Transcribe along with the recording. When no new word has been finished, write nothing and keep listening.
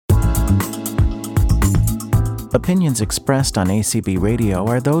Opinions expressed on ACB Radio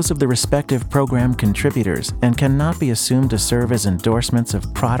are those of the respective program contributors and cannot be assumed to serve as endorsements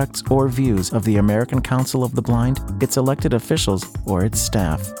of products or views of the American Council of the Blind, its elected officials, or its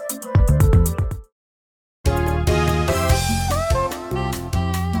staff.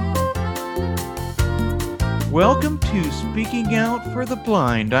 Welcome to Speaking Out for the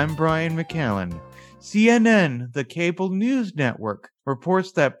Blind. I'm Brian McCallan. CNN, the cable news network,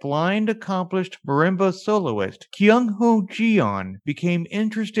 reports that blind accomplished marimba soloist Kyung-ho Jeon became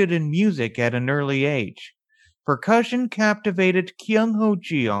interested in music at an early age. Percussion captivated Kyung-ho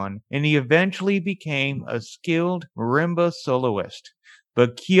Jeon, and he eventually became a skilled marimba soloist.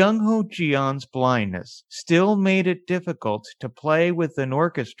 But Kyung-ho Jeon's blindness still made it difficult to play with an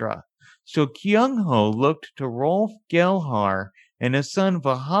orchestra. So Kyung-ho looked to Rolf Gelhar and his son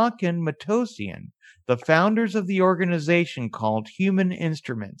Vahakn Matosian, the founders of the organization called Human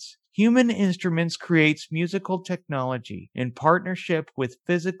Instruments. Human Instruments creates musical technology in partnership with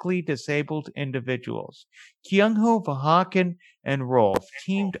physically disabled individuals. Kyung-ho, Vahakn, and Rolf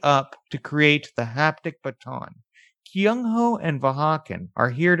teamed up to create the haptic baton. Kyung-ho and Vahakn are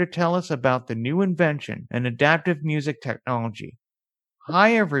here to tell us about the new invention and adaptive music technology.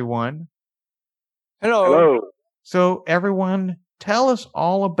 Hi, everyone. Hello. So, everyone, tell us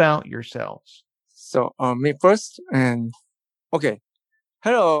all about yourselves. So, me first, and okay.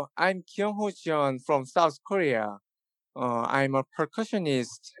 Hello, I'm Kyung-ho Jeon from South Korea. I'm a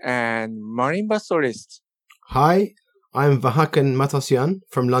percussionist and marimba soloist. Hi, I'm Vahakn Matosian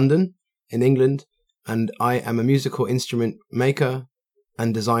from London, in England, and I am a musical instrument maker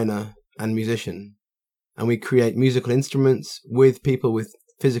and designer and musician. And we create musical instruments with people with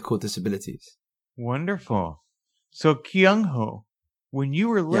physical disabilities. Wonderful. So, Kyung-ho, when you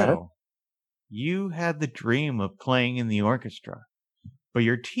were little, you had the dream of playing in the orchestra, but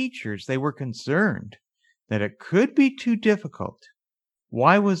your teachers, they were concerned that it could be too difficult.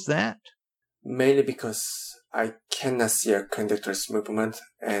 Why was that? Mainly because I cannot see a conductor's movement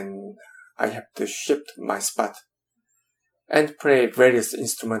and I have to shift my spot and play various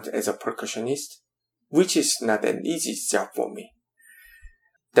instruments as a percussionist, which is not an easy job for me.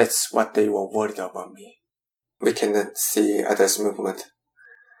 That's what they were worried about me. We cannot see others' movement,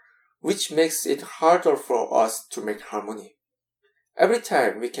 which makes it harder for us to make harmony. Every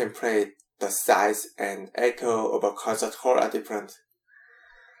time we can play, the size and echo of a concert hall are different,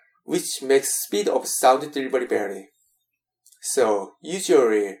 which makes speed of sound delivery vary. So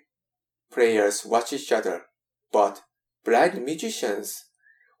usually players watch each other, but blind musicians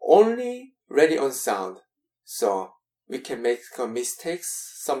only rely on sound. So we can make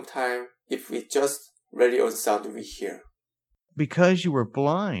mistakes sometimes if we just rely on sound we hear. Because you were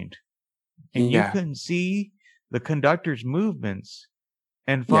blind and you couldn't see the conductor's movements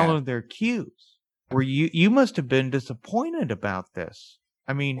and follow their cues. You must have been disappointed about this.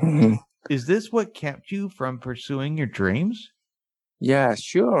 I mean, is this what kept you from pursuing your dreams? Yeah,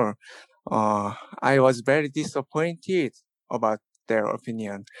 sure. I was very disappointed about their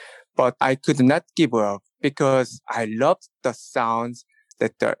opinion, but I could not give up because I loved the sounds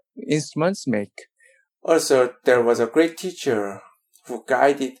that the instruments make. Also, there was a great teacher who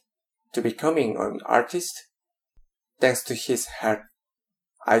guided to becoming an artist. Thanks to his help,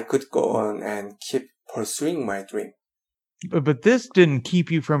 I could go on and keep pursuing my dream. But this didn't keep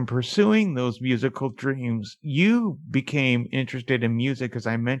you from pursuing those musical dreams. You became interested in music, as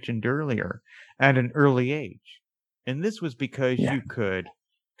I mentioned earlier, at an early age. And this was because you could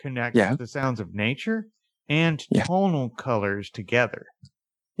connect the sounds of nature and tonal colors together.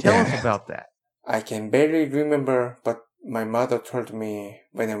 Tell us about that. I can barely remember, but my mother told me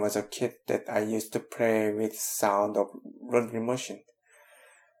when I was a kid that I used to play with sound of rotary machine.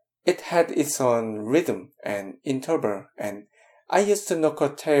 It had its own rhythm and interval, and I used to knock a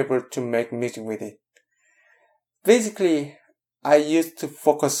table to make music with it. Basically, I used to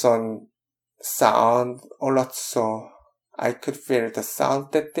focus on sound a lot so I could feel the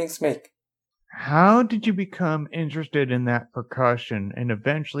sound that things make. How did you become interested in that percussion and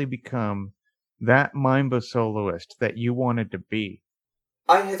eventually become that marimba soloist that you wanted to be?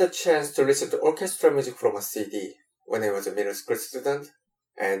 I had a chance to listen to orchestral music from a CD when I was a middle school student,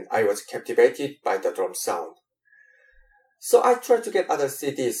 and I was captivated by the drum sound. So I tried to get other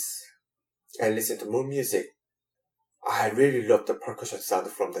CDs and listen to more music. I really loved the percussion sound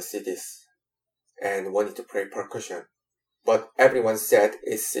from the CDs and wanted to play percussion, but everyone said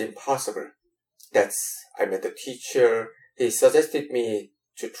it's impossible. I met a teacher. He suggested me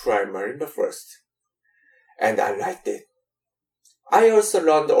to try marimba first, and I liked it. I also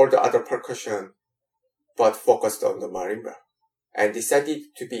learned all the other percussion, but focused on the marimba. and decided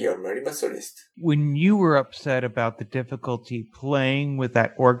to be a marimba solist. When you were upset about the difficulty playing with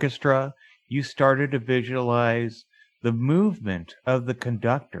that orchestra, you started to visualize the movement of the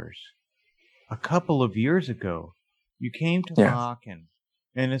conductors. A couple of years ago, you came to Vahaken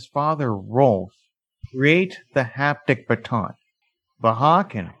and his father, Rolf, create the haptic baton.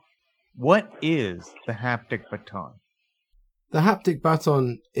 Vahaken, what is the haptic baton? The haptic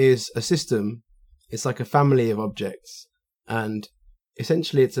baton is a system. It's like a family of objects. And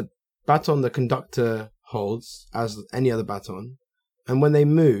essentially it's a baton the conductor holds as any other baton. And when they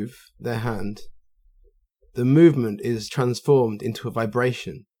move their hand, the movement is transformed into a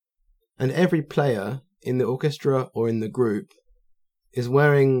vibration. And every player in the orchestra or in the group is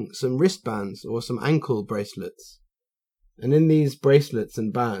wearing some wristbands or some ankle bracelets. And in these bracelets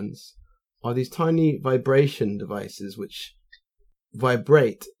and bands are these tiny vibration devices which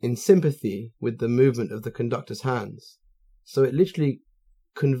vibrate in sympathy with the movement of the conductor's hands. So it literally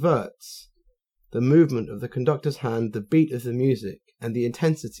converts the movement of the conductor's hand, the beat of the music, and the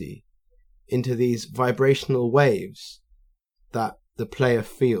intensity into these vibrational waves that the player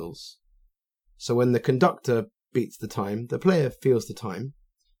feels. So when the conductor beats the time, the player feels the time.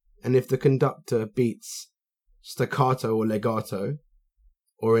 And if the conductor beats staccato or legato,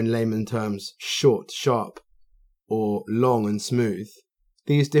 or in layman terms, short, sharp, or long and smooth,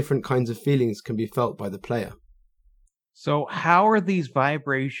 these different kinds of feelings can be felt by the player. So how are these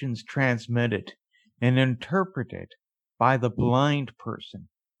vibrations transmitted and interpreted by the blind person?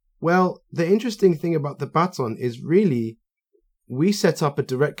 Well, the interesting thing about the baton is really we set up a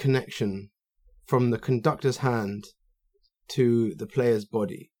direct connection from the conductor's hand to the player's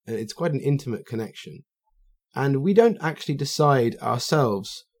body. It's quite an intimate connection. And we don't actually decide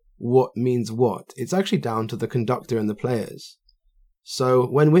ourselves what means what. It's actually down to the conductor and the players. So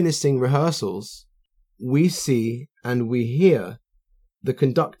when witnessing rehearsals, we see and we hear the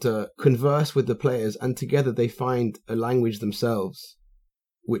conductor converse with the players, and together they find a language themselves,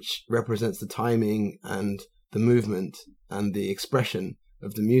 which represents the timing and the movement and the expression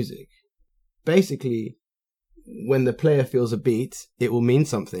of the music. Basically, when the player feels a beat, it will mean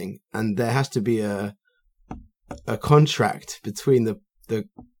something, and there has to be a contract between the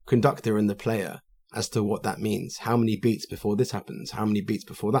conductor and the player as to what that means. How many beats before this happens? How many beats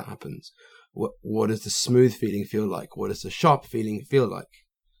before that happens? What does the smooth feeling feel like? What does the sharp feeling feel like?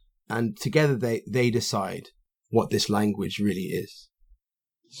 And together they decide what this language really is.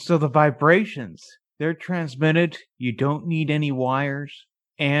 So the vibrations, they're transmitted. You don't need any wires.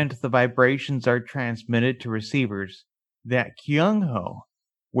 And the vibrations are transmitted to receivers that Kyung-ho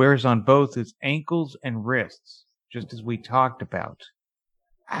wears on both his ankles and wrists, just as we talked about.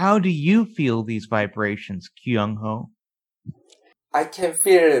 How do you feel these vibrations, Kyung-ho? I can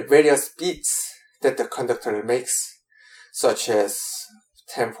feel various beats that the conductor makes, such as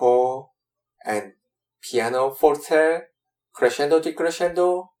tempo and piano forte, crescendo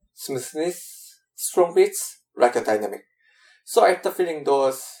decrescendo, smoothness, strong beats, like a dynamic. So after feeling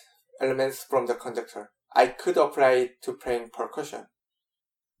those elements from the conductor, I could apply it to playing percussion.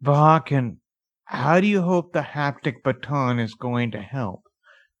 Vahaken, how do you hope the haptic baton is going to help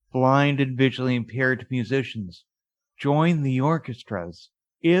blind and visually impaired musicians join the orchestras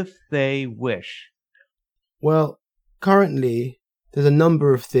if they wish? Well, currently there's a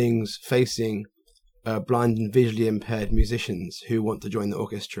number of things facing blind and visually impaired musicians who want to join the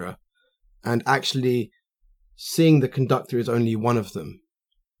orchestra, and actually seeing the conductor is only one of them.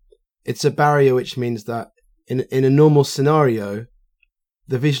 It's a barrier which means that in a normal scenario,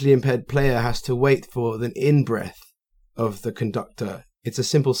 the visually impaired player has to wait for the in-breath of the conductor. It's a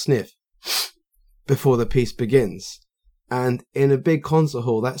simple sniff before the piece begins. And in a big concert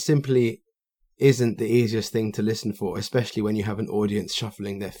hall, that simply isn't the easiest thing to listen for, especially when you have an audience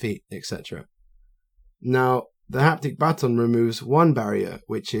shuffling their feet, etc. Now, the haptic baton removes one barrier,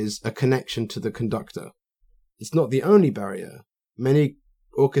 which is a connection to the conductor. It's not the only barrier. Many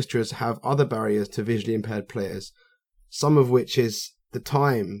orchestras have other barriers to visually impaired players, some of which is the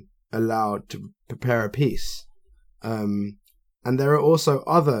time allowed to prepare a piece. And there are also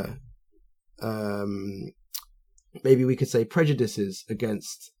other, maybe we could say, prejudices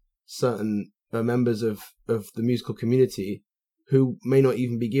against certain members of the musical community who may not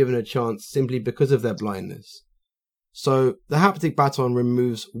even be given a chance simply because of their blindness. So the haptic baton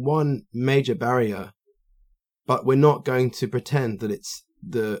removes one major barrier, but we're not going to pretend that it's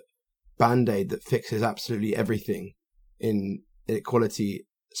the band-aid that fixes absolutely everything in inequality,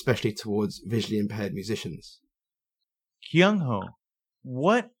 especially towards visually impaired musicians. Kyung-ho,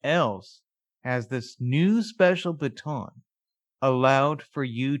 what else has this new special baton allowed for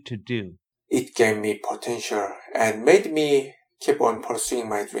you to do? It gave me potential and made me keep on pursuing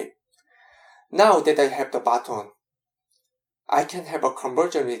my dream. Now that I have the baton, I can have a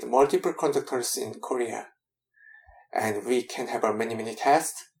conversion with multiple conductors in Korea. And we can have a many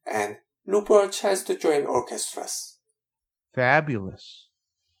tests and look for a chance to join orchestras. Fabulous.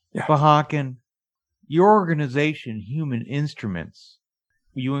 Yeah. Vahaken, your organization, Human Instruments,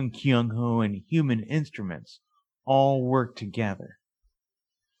 you and Kyung-ho and Human Instruments all work together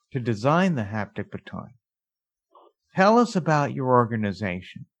to design the haptic baton. Tell us about your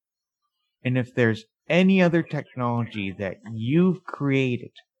organization and if there's any other technology that you've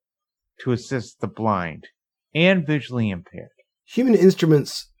created to assist the blind and visually impaired. Human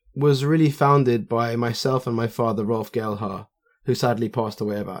Instruments was really founded by myself and my father, Rolf Gelhar, who sadly passed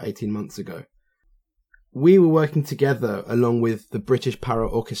away about 18 months ago. We were working together along with the British Para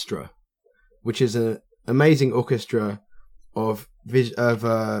Orchestra, which is an amazing orchestra of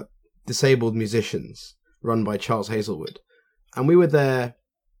disabled musicians run by Charles Hazelwood. And we were there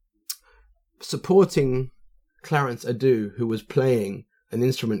supporting Clarence Adu, who was playing an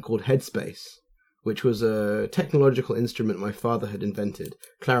instrument called Headspace, which was a technological instrument my father had invented.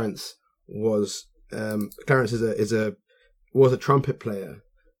 Clarence was a trumpet player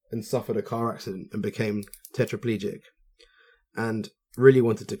and suffered a car accident and became tetraplegic, and really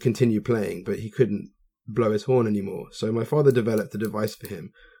wanted to continue playing, but he couldn't blow his horn anymore. So my father developed a device for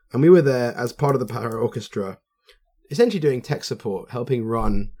him, and we were there as part of the Para Orchestra, essentially doing tech support, helping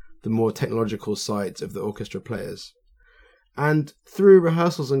run the more technological sides of the orchestra players. And through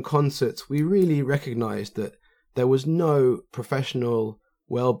rehearsals and concerts, we really recognized that there was no professional,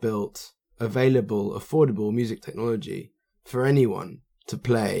 well-built, available, affordable music technology for anyone to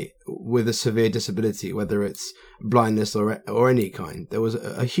play with a severe disability, whether it's blindness or any kind. There was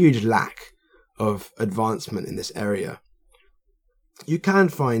a huge lack of advancement in this area. You can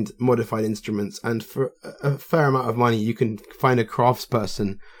find modified instruments, and for a fair amount of money, you can find a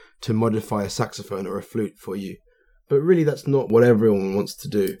craftsperson to modify a saxophone or a flute for you. But really, that's not what everyone wants to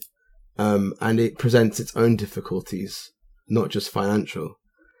do. And it presents its own difficulties, not just financial.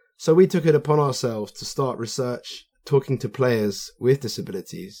 So we took it upon ourselves to start research, talking to players with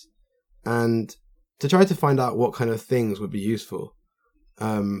disabilities, and to try to find out what kind of things would be useful.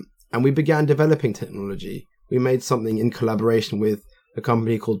 And we began developing technology. We made something in collaboration with a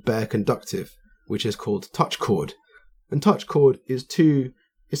company called Bear Conductive, which is called TouchChord. And TouchChord is two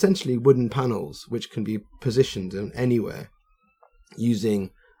essentially wooden panels which can be positioned in anywhere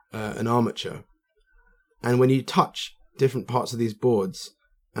using an armature. And when you touch different parts of these boards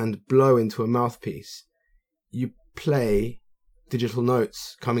and blow into a mouthpiece, you play digital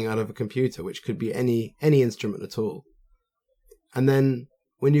notes coming out of a computer, which could be any instrument at all. And then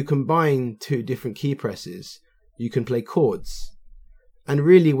when you combine two different key presses, you can play chords. And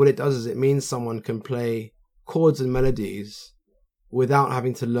really what it does is it means someone can play chords and melodies without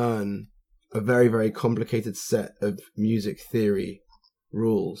having to learn a very, very complicated set of music theory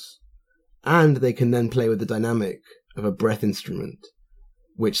rules. And they can then play with the dynamic of a breath instrument,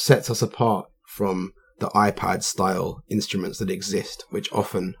 which sets us apart from the iPad-style instruments that exist, which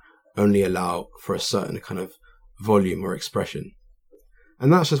often only allow for a certain kind of volume or expression.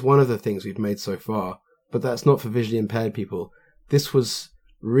 And that's just one of the things we've made so far, but that's not for visually impaired people. This was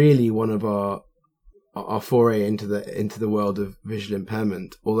really one of our foray into the world of visual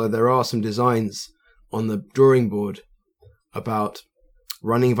impairment, although there are some designs on the drawing board about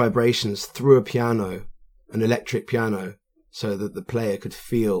running vibrations through a piano, an electric piano, so that the player could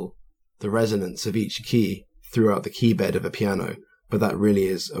feel the resonance of each key throughout the key bed of a piano, but that really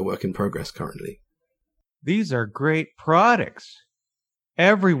is a work in progress currently. These are great products.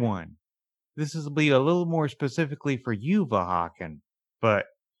 Everyone, this will be a little more specifically for you, Vahaken, but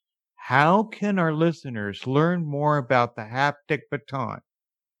how can our listeners learn more about the haptic baton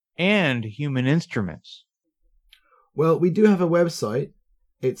and Human Instruments? Well, we do have a website.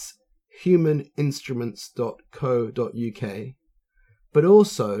 It's humaninstruments.co.uk. But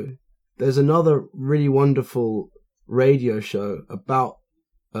also, there's another really wonderful radio show about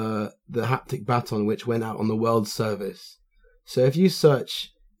the haptic baton, which went out on the World Service. So if you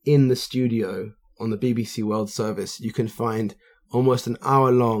search In the Studio on the BBC World Service, you can find almost an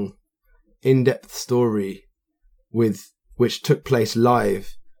hour-long in-depth story which took place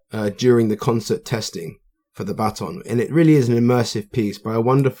live during the concert testing for the baton. And it really is an immersive piece by a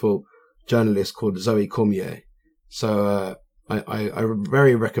wonderful journalist called Zoe Cormier. So I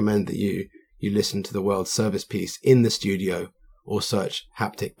very recommend that you listen to the World Service piece In the Studio, or search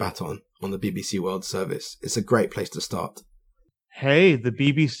haptic baton on the BBC World Service. It's a great place to start. Hey, the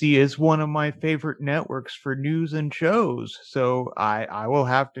BBC is one of my favorite networks for news and shows, so I will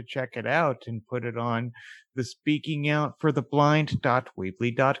have to check it out and put it on the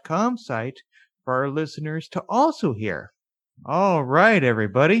speakingoutfortheblind.weebly.com site for our listeners to also hear. All right,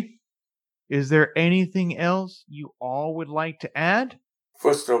 everybody. Is there anything else you all would like to add?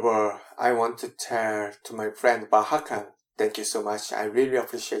 First of all, I want to tell to my friend Bahakan, thank you so much. I really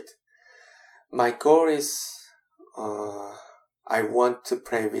appreciate. My goal is, I want to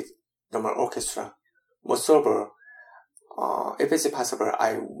play with normal orchestra. Moreover, if it's possible,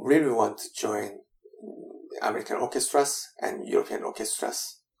 I really want to join American orchestras and European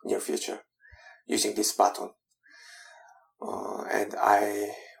orchestras near future using this baton. And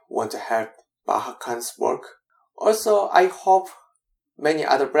I want to help Bahakan's work. Also, I hope many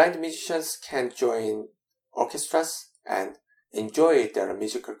other blind musicians can join orchestras and enjoy their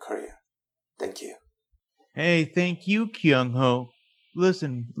musical career. Thank you. Hey, thank you, Kyung-ho.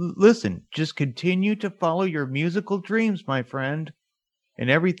 Listen, just continue to follow your musical dreams, my friend, and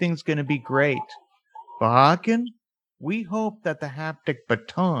everything's going to be great. Bahakan, we hope that the haptic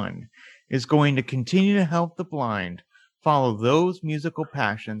baton is going to continue to help the blind follow those musical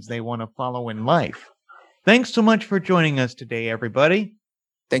passions they want to follow in life. Thanks so much for joining us today, everybody.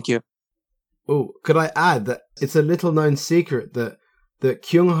 Thank you. Oh, could I add that it's a little known secret that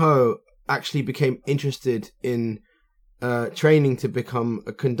Kyung-ho actually became interested in training to become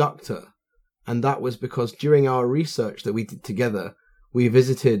a conductor. And that was because during our research that we did together, we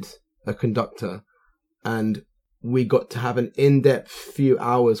visited a conductor and we got to have an in-depth few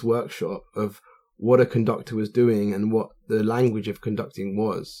hours workshop of what a conductor was doing and what the language of conducting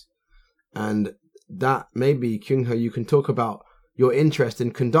was. And that maybe, Kyung-ho, you can talk about your interest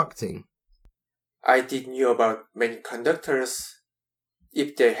in conducting. I did know about many conductors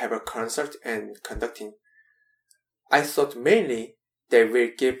if they have a concert and conducting. I thought mainly they will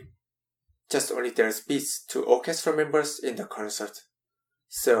give just only their speech to orchestra members in the concert.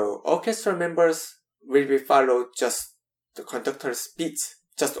 So orchestra members will be followed just the conductor's speech,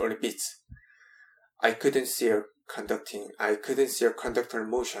 just only beats. I couldn't see her conducting. I couldn't see her conductor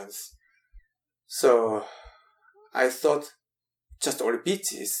motions. So I thought just only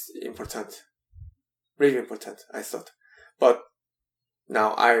beats is important. Really important, I thought. But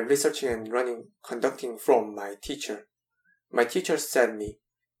now I'm researching and running conducting from my teacher. My teacher said me,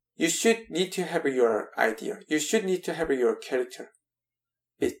 you should need to have your idea. You should need to have your character.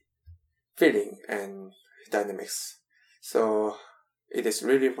 It feeling and dynamics. So it is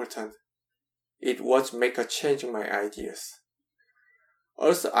really important. It was make a change in my ideas.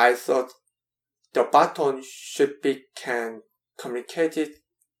 Also, I thought the baton should be can communicate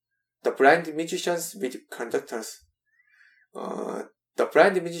the blind musicians with conductors. The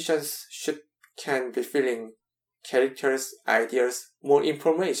blind musicians can be feeling characters, ideas, more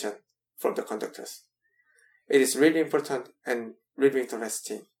information from the conductors. It is really important and really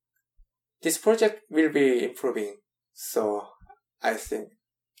interesting. This project will be improving, so I think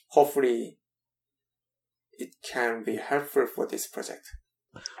hopefully it can be helpful for this project.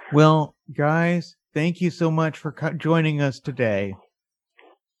 Well, guys, thank you so much for joining us today.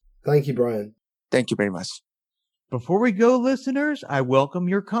 Thank you, Brian. Thank you very much. Before we go, listeners, I welcome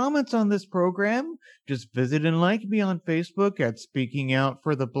your comments on this program. Just visit and like me on Facebook at Speaking Out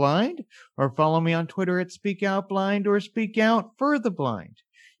for the Blind, or follow me on Twitter at Speak Out Blind or Speak Out for the Blind.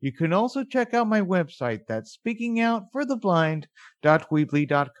 You can also check out my website, that's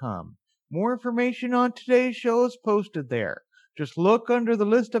speakingoutfortheblind.weebly.com. More information on today's show is posted there. Just look under the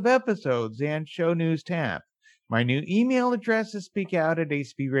list of episodes and show news tab. My new email address is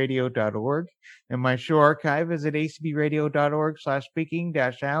speakout@acbradio.org, and my show archive is at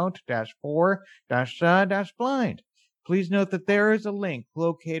acbradio.org/speaking-out-for-blind. Please note that there is a link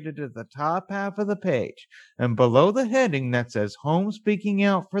located at the top half of the page and below the heading that says Home Speaking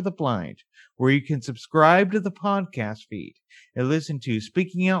Out for the Blind, where you can subscribe to the podcast feed and listen to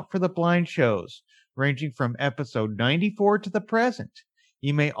Speaking Out for the Blind shows, ranging from episode 94 to the present.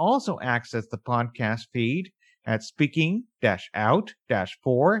 You may also access the podcast feed at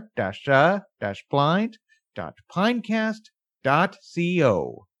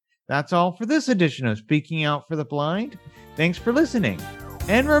speaking-out-for-blind.pinecast.co. That's all for this edition of Speaking Out for the Blind. Thanks for listening.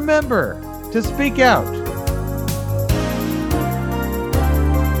 And remember to speak out.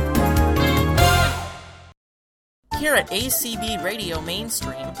 Here at ACB Radio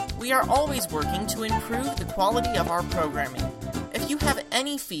Mainstream, we are always working to improve the quality of our programming. If you have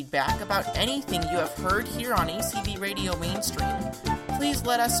any feedback about anything you have heard here on ACB Radio Mainstream, please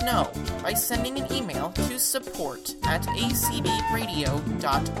let us know by sending an email to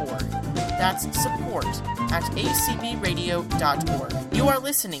support@acbradio.org. That's support@acbradio.org. You are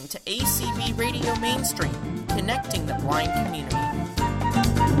listening to ACB Radio Mainstream, connecting the blind community.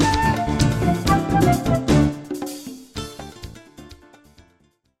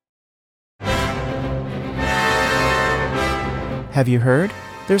 Have you heard?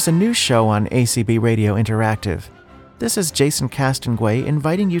 There's a new show on ACB Radio Interactive. This is Jason Castonguay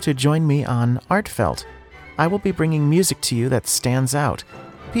inviting you to join me on Artfelt. I will be bringing music to you that stands out,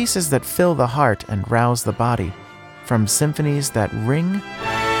 pieces that fill the heart and rouse the body, from symphonies that ring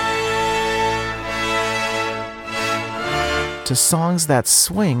to songs that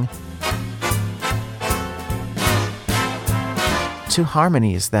swing to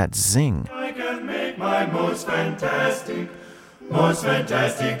harmonies that zing. I can make my most fantastic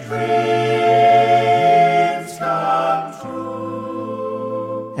dreams come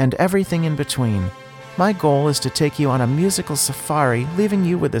true. And everything in between. My goal is to take you on a musical safari, leaving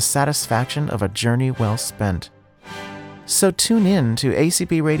you with the satisfaction of a journey well spent. So tune in to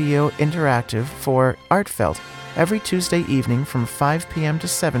ACB Radio Interactive for Artfelt every Tuesday evening from 5 p.m. to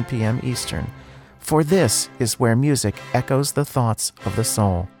 7 p.m. Eastern. For this is where music echoes the thoughts of the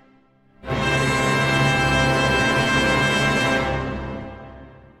soul.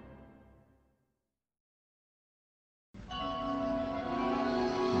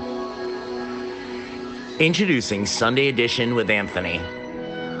 Introducing Sunday Edition with Anthony,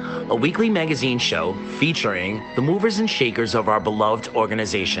 a weekly magazine show featuring the movers and shakers of our beloved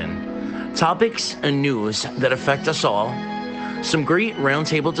organization, topics and news that affect us all, some great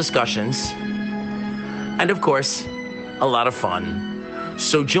roundtable discussions, and of course, a lot of fun.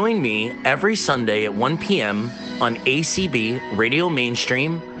 So join me every Sunday at 1 p.m. on ACB Radio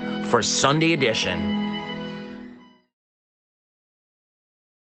Mainstream for Sunday Edition.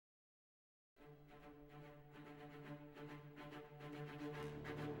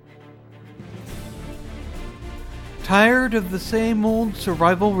 Tired of the same old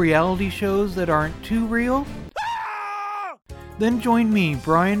survival reality shows that aren't too real? Then join me,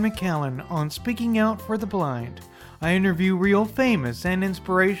 Brian McCallen, on Speaking Out for the Blind. I interview real famous and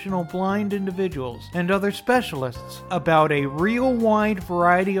inspirational blind individuals and other specialists about a real wide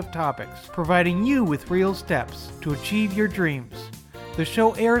variety of topics, providing you with real steps to achieve your dreams. The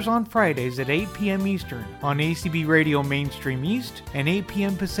show airs on Fridays at 8 p.m. Eastern on ACB Radio Mainstream East and 8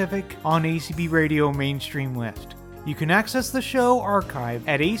 p.m. Pacific on ACB Radio Mainstream West. You can access the show archive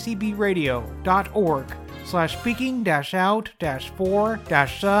at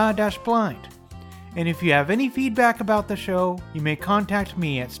acbradio.org/speaking-out-for-blind. And if you have any feedback about the show, you may contact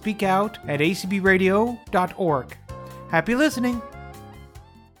me at speakout@acbradio.org. Happy listening!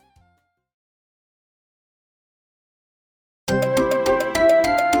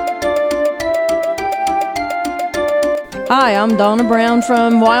 Hi, I'm Donna Brown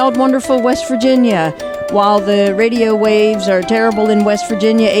from Wild, Wonderful West Virginia. While the radio waves are terrible in West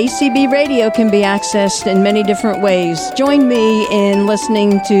Virginia, ACB Radio can be accessed in many different ways. Join me in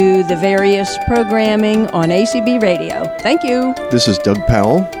listening to the various programming on ACB Radio. Thank you. This is Doug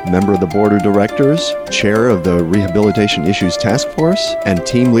Powell, member of the Board of Directors, chair of the Rehabilitation Issues Task Force, and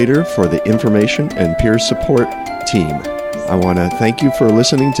team leader for the Information and Peer Support Team. I want to thank you for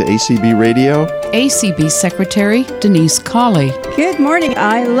listening to ACB Radio. ACB Secretary Denise Cawley. Good morning.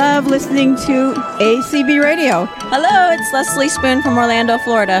 I love listening to ACB Radio. Hello, it's Leslie Spoon from Orlando,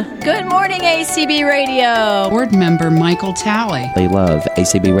 Florida. Good morning, ACB Radio. Board member Michael Talley. They love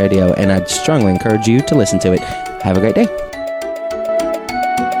ACB Radio, and I'd strongly encourage you to listen to it. Have a great day.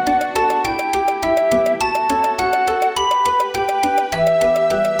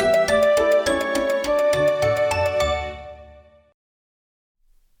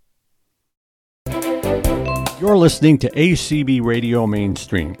 You're listening to ACB Radio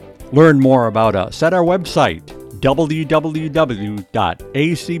Mainstream. Learn more about us at our website,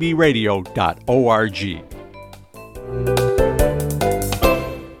 www.acbradio.org.